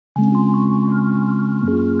Hello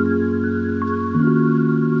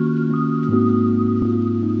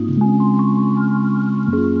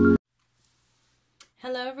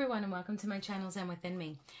everyone and welcome to my channel Zen Within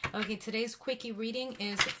Me. Okay, today's quickie reading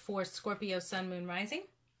is for Scorpio Sun, Moon, Rising.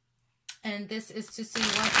 And this is to see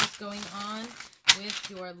what is going on with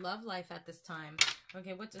your love life at this time.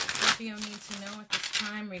 Okay, what does Scorpio need to know at this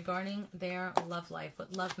time regarding their love life?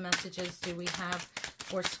 What love messages do we have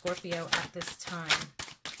for Scorpio at this time?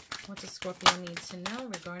 What does Scorpio need to know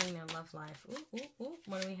regarding their love life? Ooh, ooh, ooh.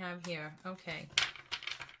 What do we have here? Okay.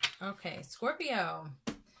 Okay, Scorpio.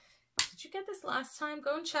 Did you get this last time?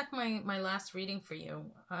 Go and check my last reading for you.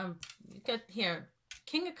 You get here,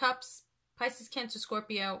 King of Cups, Pisces, Cancer,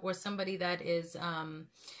 Scorpio, or somebody that is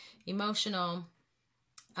emotional,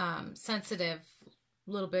 sensitive,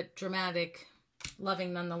 a little bit dramatic,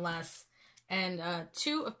 loving nonetheless. And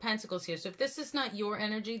Two of Pentacles here. So if this is not your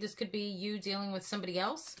energy, this could be you dealing with somebody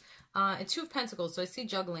else. And Two of Pentacles. So I see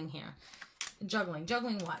juggling here. Juggling.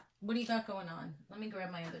 Juggling what? What do you got going on? Let me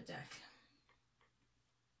grab my other deck.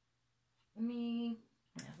 Let me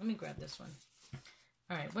grab this one.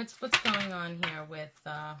 All right, what's going on here with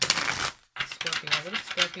Scorpio? What is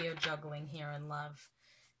Scorpio juggling here in love?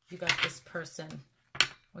 You got this person.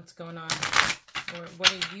 What's going on? Or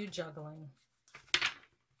what are you juggling?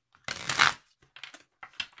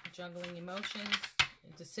 Juggling emotions,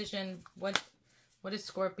 decision. What is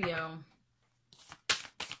Scorpio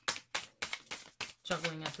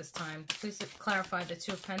juggling at this time? Please clarify the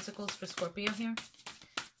Two of Pentacles for Scorpio here.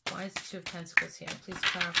 Why is the Two of Pentacles here? Please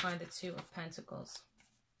clarify the Two of Pentacles.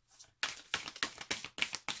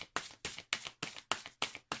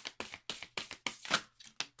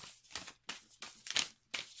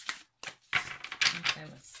 Okay,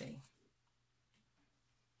 let's see.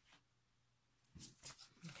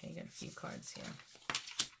 Okay, you got a few cards here.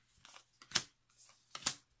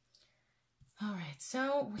 All right,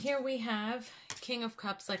 so here we have King of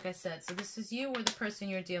Cups, like I said. So this is you or the person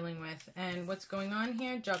you're dealing with. And what's going on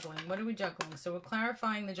here? Juggling. What are we juggling? So we're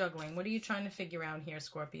clarifying the juggling. What are you trying to figure out here,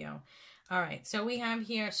 Scorpio? All right, so we have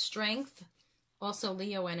here strength, also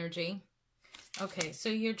Leo energy. Okay, so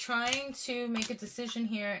you're trying to make a decision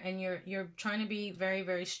here, and you're trying to be very,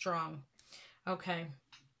 very strong. Okay,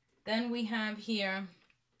 then we have here,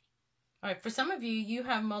 all right, for some of you, you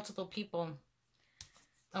have multiple people.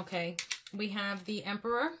 Okay, we have the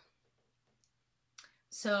Emperor.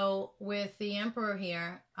 So with the Emperor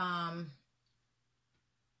here,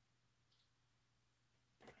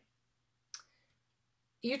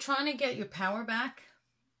 you're trying to get your power back,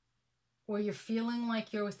 or you're feeling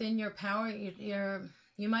like you're within your power.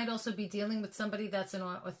 You might also be dealing with somebody that's an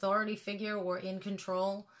authority figure or in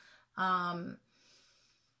control. I'm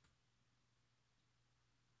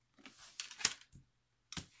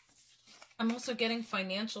also getting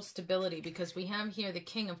financial stability because we have here the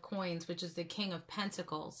King of Coins, which is the King of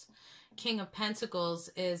Pentacles. King of Pentacles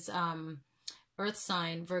is Earth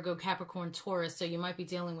sign, Virgo, Capricorn, Taurus. So you might be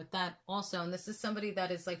dealing with that also. And this is somebody that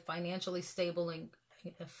is like financially stable and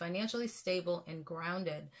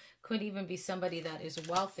grounded. Could even be somebody that is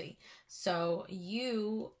wealthy. So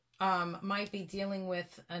you might be dealing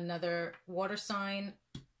with another water sign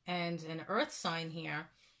and an earth sign here.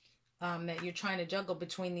 That you're trying to juggle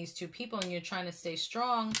between these two people, and you're trying to stay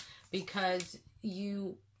strong because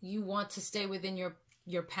you want to stay within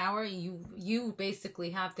your power. You basically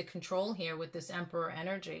have the control here with this Emperor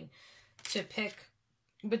energy to pick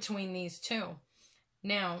between these two.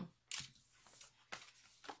 Now,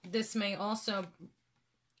 this may also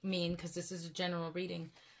mean, because this is a general reading,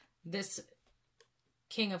 this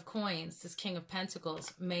King of Coins, this King of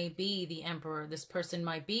Pentacles may be the Emperor. This person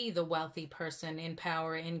might be the wealthy person in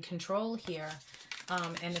power, in control here.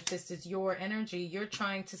 And if this is your energy, you're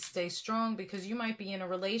trying to stay strong because you might be in a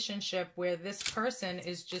relationship where this person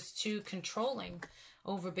is just too controlling,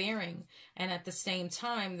 overbearing. And at the same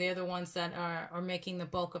time, they're the ones that are making the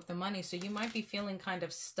bulk of the money. So you might be feeling kind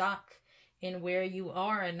of stuck in where you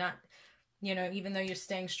are and not, you know, even though you're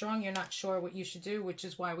staying strong, you're not sure what you should do, which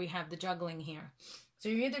is why we have the juggling here. So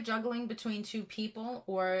you're either juggling between two people,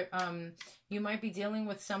 or you might be dealing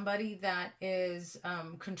with somebody that is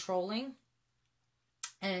controlling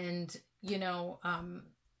and, you know,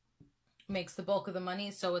 makes the bulk of the money.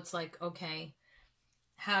 So it's like, okay,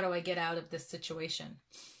 how do I get out of this situation?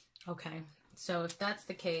 Okay, so if that's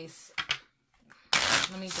the case,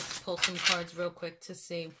 let me just pull some cards real quick to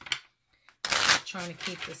see. I'm trying to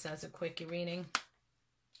keep this as a quickie reading.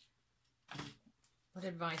 What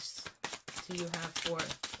advice do you have for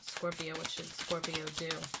Scorpio? What should Scorpio do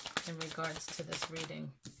in regards to this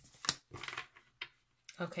reading?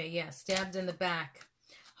 Okay, yeah, stabbed in the back.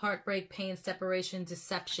 heartbreak, pain, separation,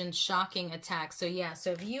 deception, shocking, attack. So yeah,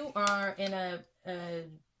 so if you are in a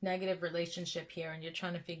negative relationship here and you're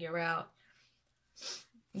trying to figure out,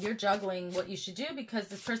 you're juggling what you should do because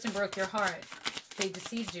this person broke your heart. They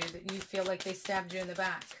deceived you, that you feel like they stabbed you in the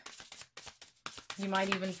back. You might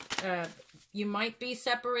even, you might be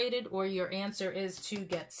separated, or your answer is to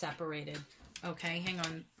get separated. Okay, hang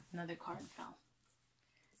on. Another card fell.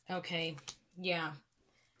 Okay, yeah.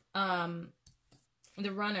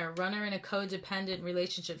 The runner in a codependent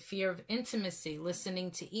relationship, fear of intimacy, listening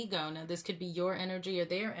to ego. Now, this could be your energy or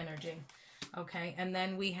their energy. Okay, and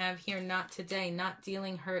then we have here, not today, not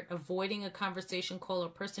dealing hurt, avoiding a conversation, call, or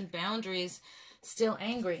person, boundaries, still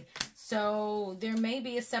angry. So there may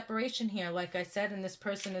be a separation here, like I said, and this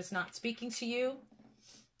person is not speaking to you,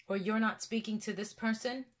 or you're not speaking to this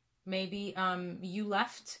person. Maybe you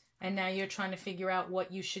left, and now you're trying to figure out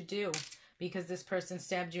what you should do because this person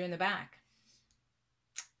stabbed you in the back.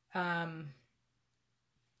 Yeah,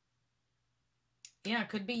 it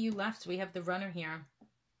could be you left. We have the runner here.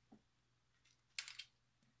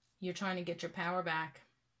 You're trying to get your power back,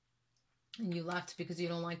 and you left because you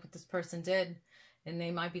don't like what this person did, and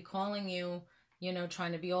they might be calling you, you know,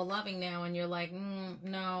 trying to be all loving now, and you're like,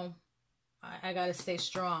 no, I got to stay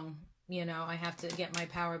strong. You know, I have to get my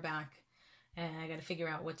power back, and I got to figure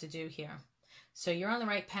out what to do here. So you're on the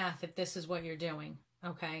right path if this is what you're doing,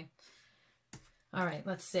 okay? All right,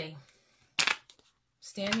 let's see.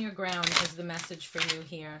 Stand your ground is the message for you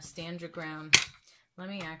here. Stand your ground. Let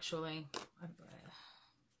me actually,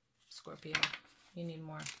 Scorpio, you need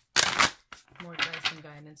more advice and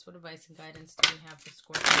guidance. What advice and guidance do we have for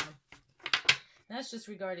Scorpio? That's just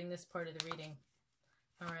regarding this part of the reading.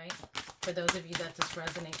 All right. For those of you that this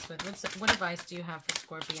resonates with, what advice do you have for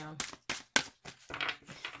Scorpio?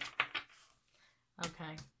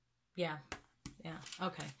 Okay. Yeah.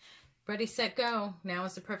 Okay. Ready, set, go. Now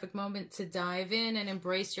is the perfect moment to dive in and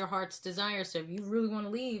embrace your heart's desire. So if you really want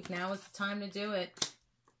to leave, now is the time to do it.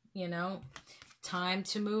 You know, time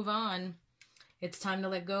to move on. It's time to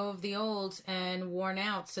let go of the old and worn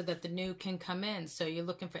out so that the new can come in. So you're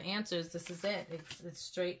looking for answers. This is it. It's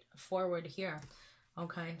straightforward here.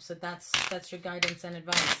 Okay, so that's your guidance and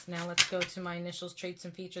advice. Now let's go to my initials, traits,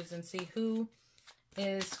 and features and see who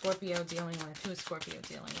is Scorpio dealing with. Who is Scorpio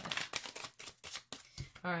dealing with?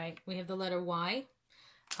 All right, we have the letter Y.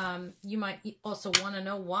 You might also want to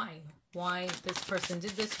know why. Why this person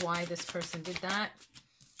did this, why this person did that.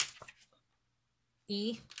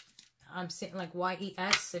 E. I'm saying like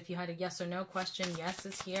Y-E-S. If you had a yes or no question, yes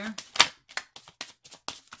is here.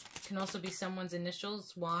 It can also be someone's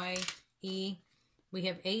initials, Y-E. We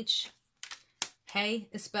have H. Hey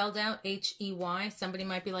is spelled out, H-E-Y. Somebody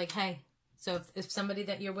might be like, hey. So if somebody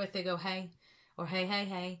that you're with, they go, hey, or hey, hey,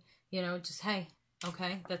 hey, you know, just hey.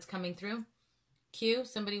 Okay, that's coming through. Q,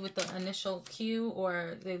 somebody with the initial Q,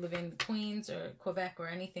 or they live in Queens or Quebec or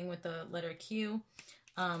anything with the letter Q.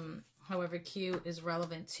 However, Q is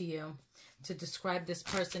relevant to you to describe this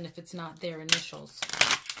person if it's not their initials.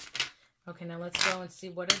 Okay, now let's go and see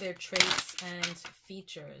what are their traits and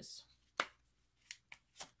features.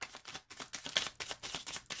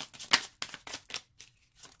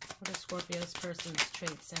 What are Scorpio's person's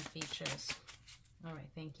traits and features? All right,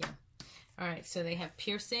 thank you. All right, so they have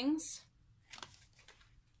piercings.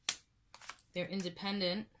 They're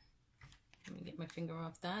independent. Let me get my finger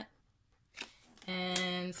off that.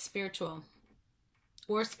 And spiritual.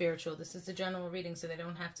 Or spiritual. This is a general reading, so they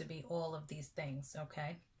don't have to be all of these things,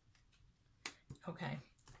 okay? Okay.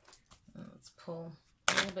 Let's pull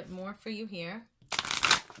a little bit more for you here.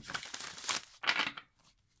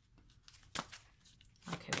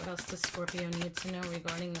 Okay, what else does Scorpio need to know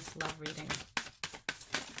regarding this love reading?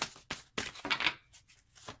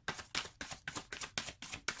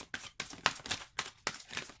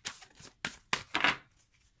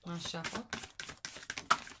 I'll shuffle.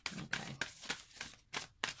 Okay.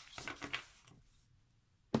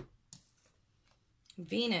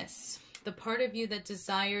 Venus, the part of you that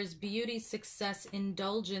desires beauty, success,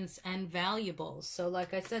 indulgence, and valuables. So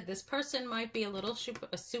like I said, this person might be a little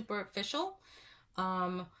superficial.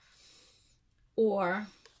 Or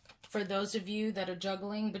for those of you that are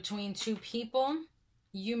juggling between two people,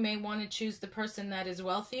 you may want to choose the person that is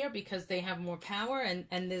wealthier because they have more power,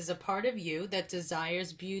 and there's a part of you that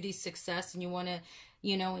desires beauty, success, and you want to,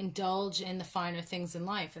 you know, indulge in the finer things in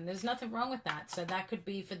life. And there's nothing wrong with that. So that could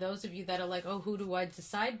be for those of you that are like, oh, who do I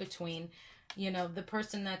decide between? You know, the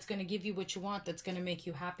person that's going to give you what you want, that's going to make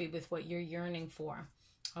you happy with what you're yearning for.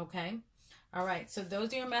 Okay? All right, so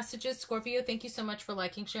those are your messages. Scorpio, thank you so much for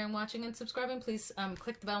liking, sharing, watching, and subscribing. Please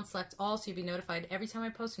click the bell and select all so you'll be notified every time I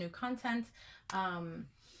post new content.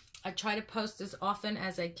 I try to post as often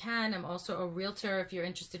as I can. I'm also a realtor. If you're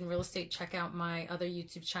interested in real estate, check out my other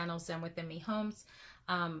YouTube channel, Zen Within Me Homes.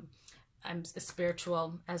 I'm a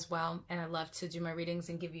spiritual as well, and I love to do my readings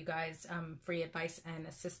and give you guys free advice and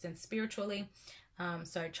assistance spiritually.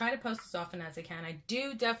 So I try to post as often as I can. I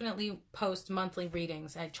do definitely post monthly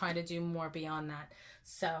readings. I try to do more beyond that.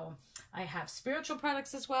 So I have spiritual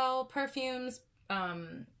products as well, perfumes,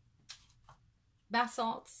 bath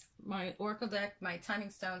salts, my oracle deck, my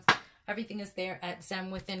timing stones. Everything is there at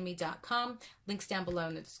zenwithinme.com. Links down below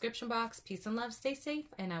in the description box. Peace and love. Stay safe,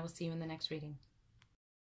 and I will see you in the next reading.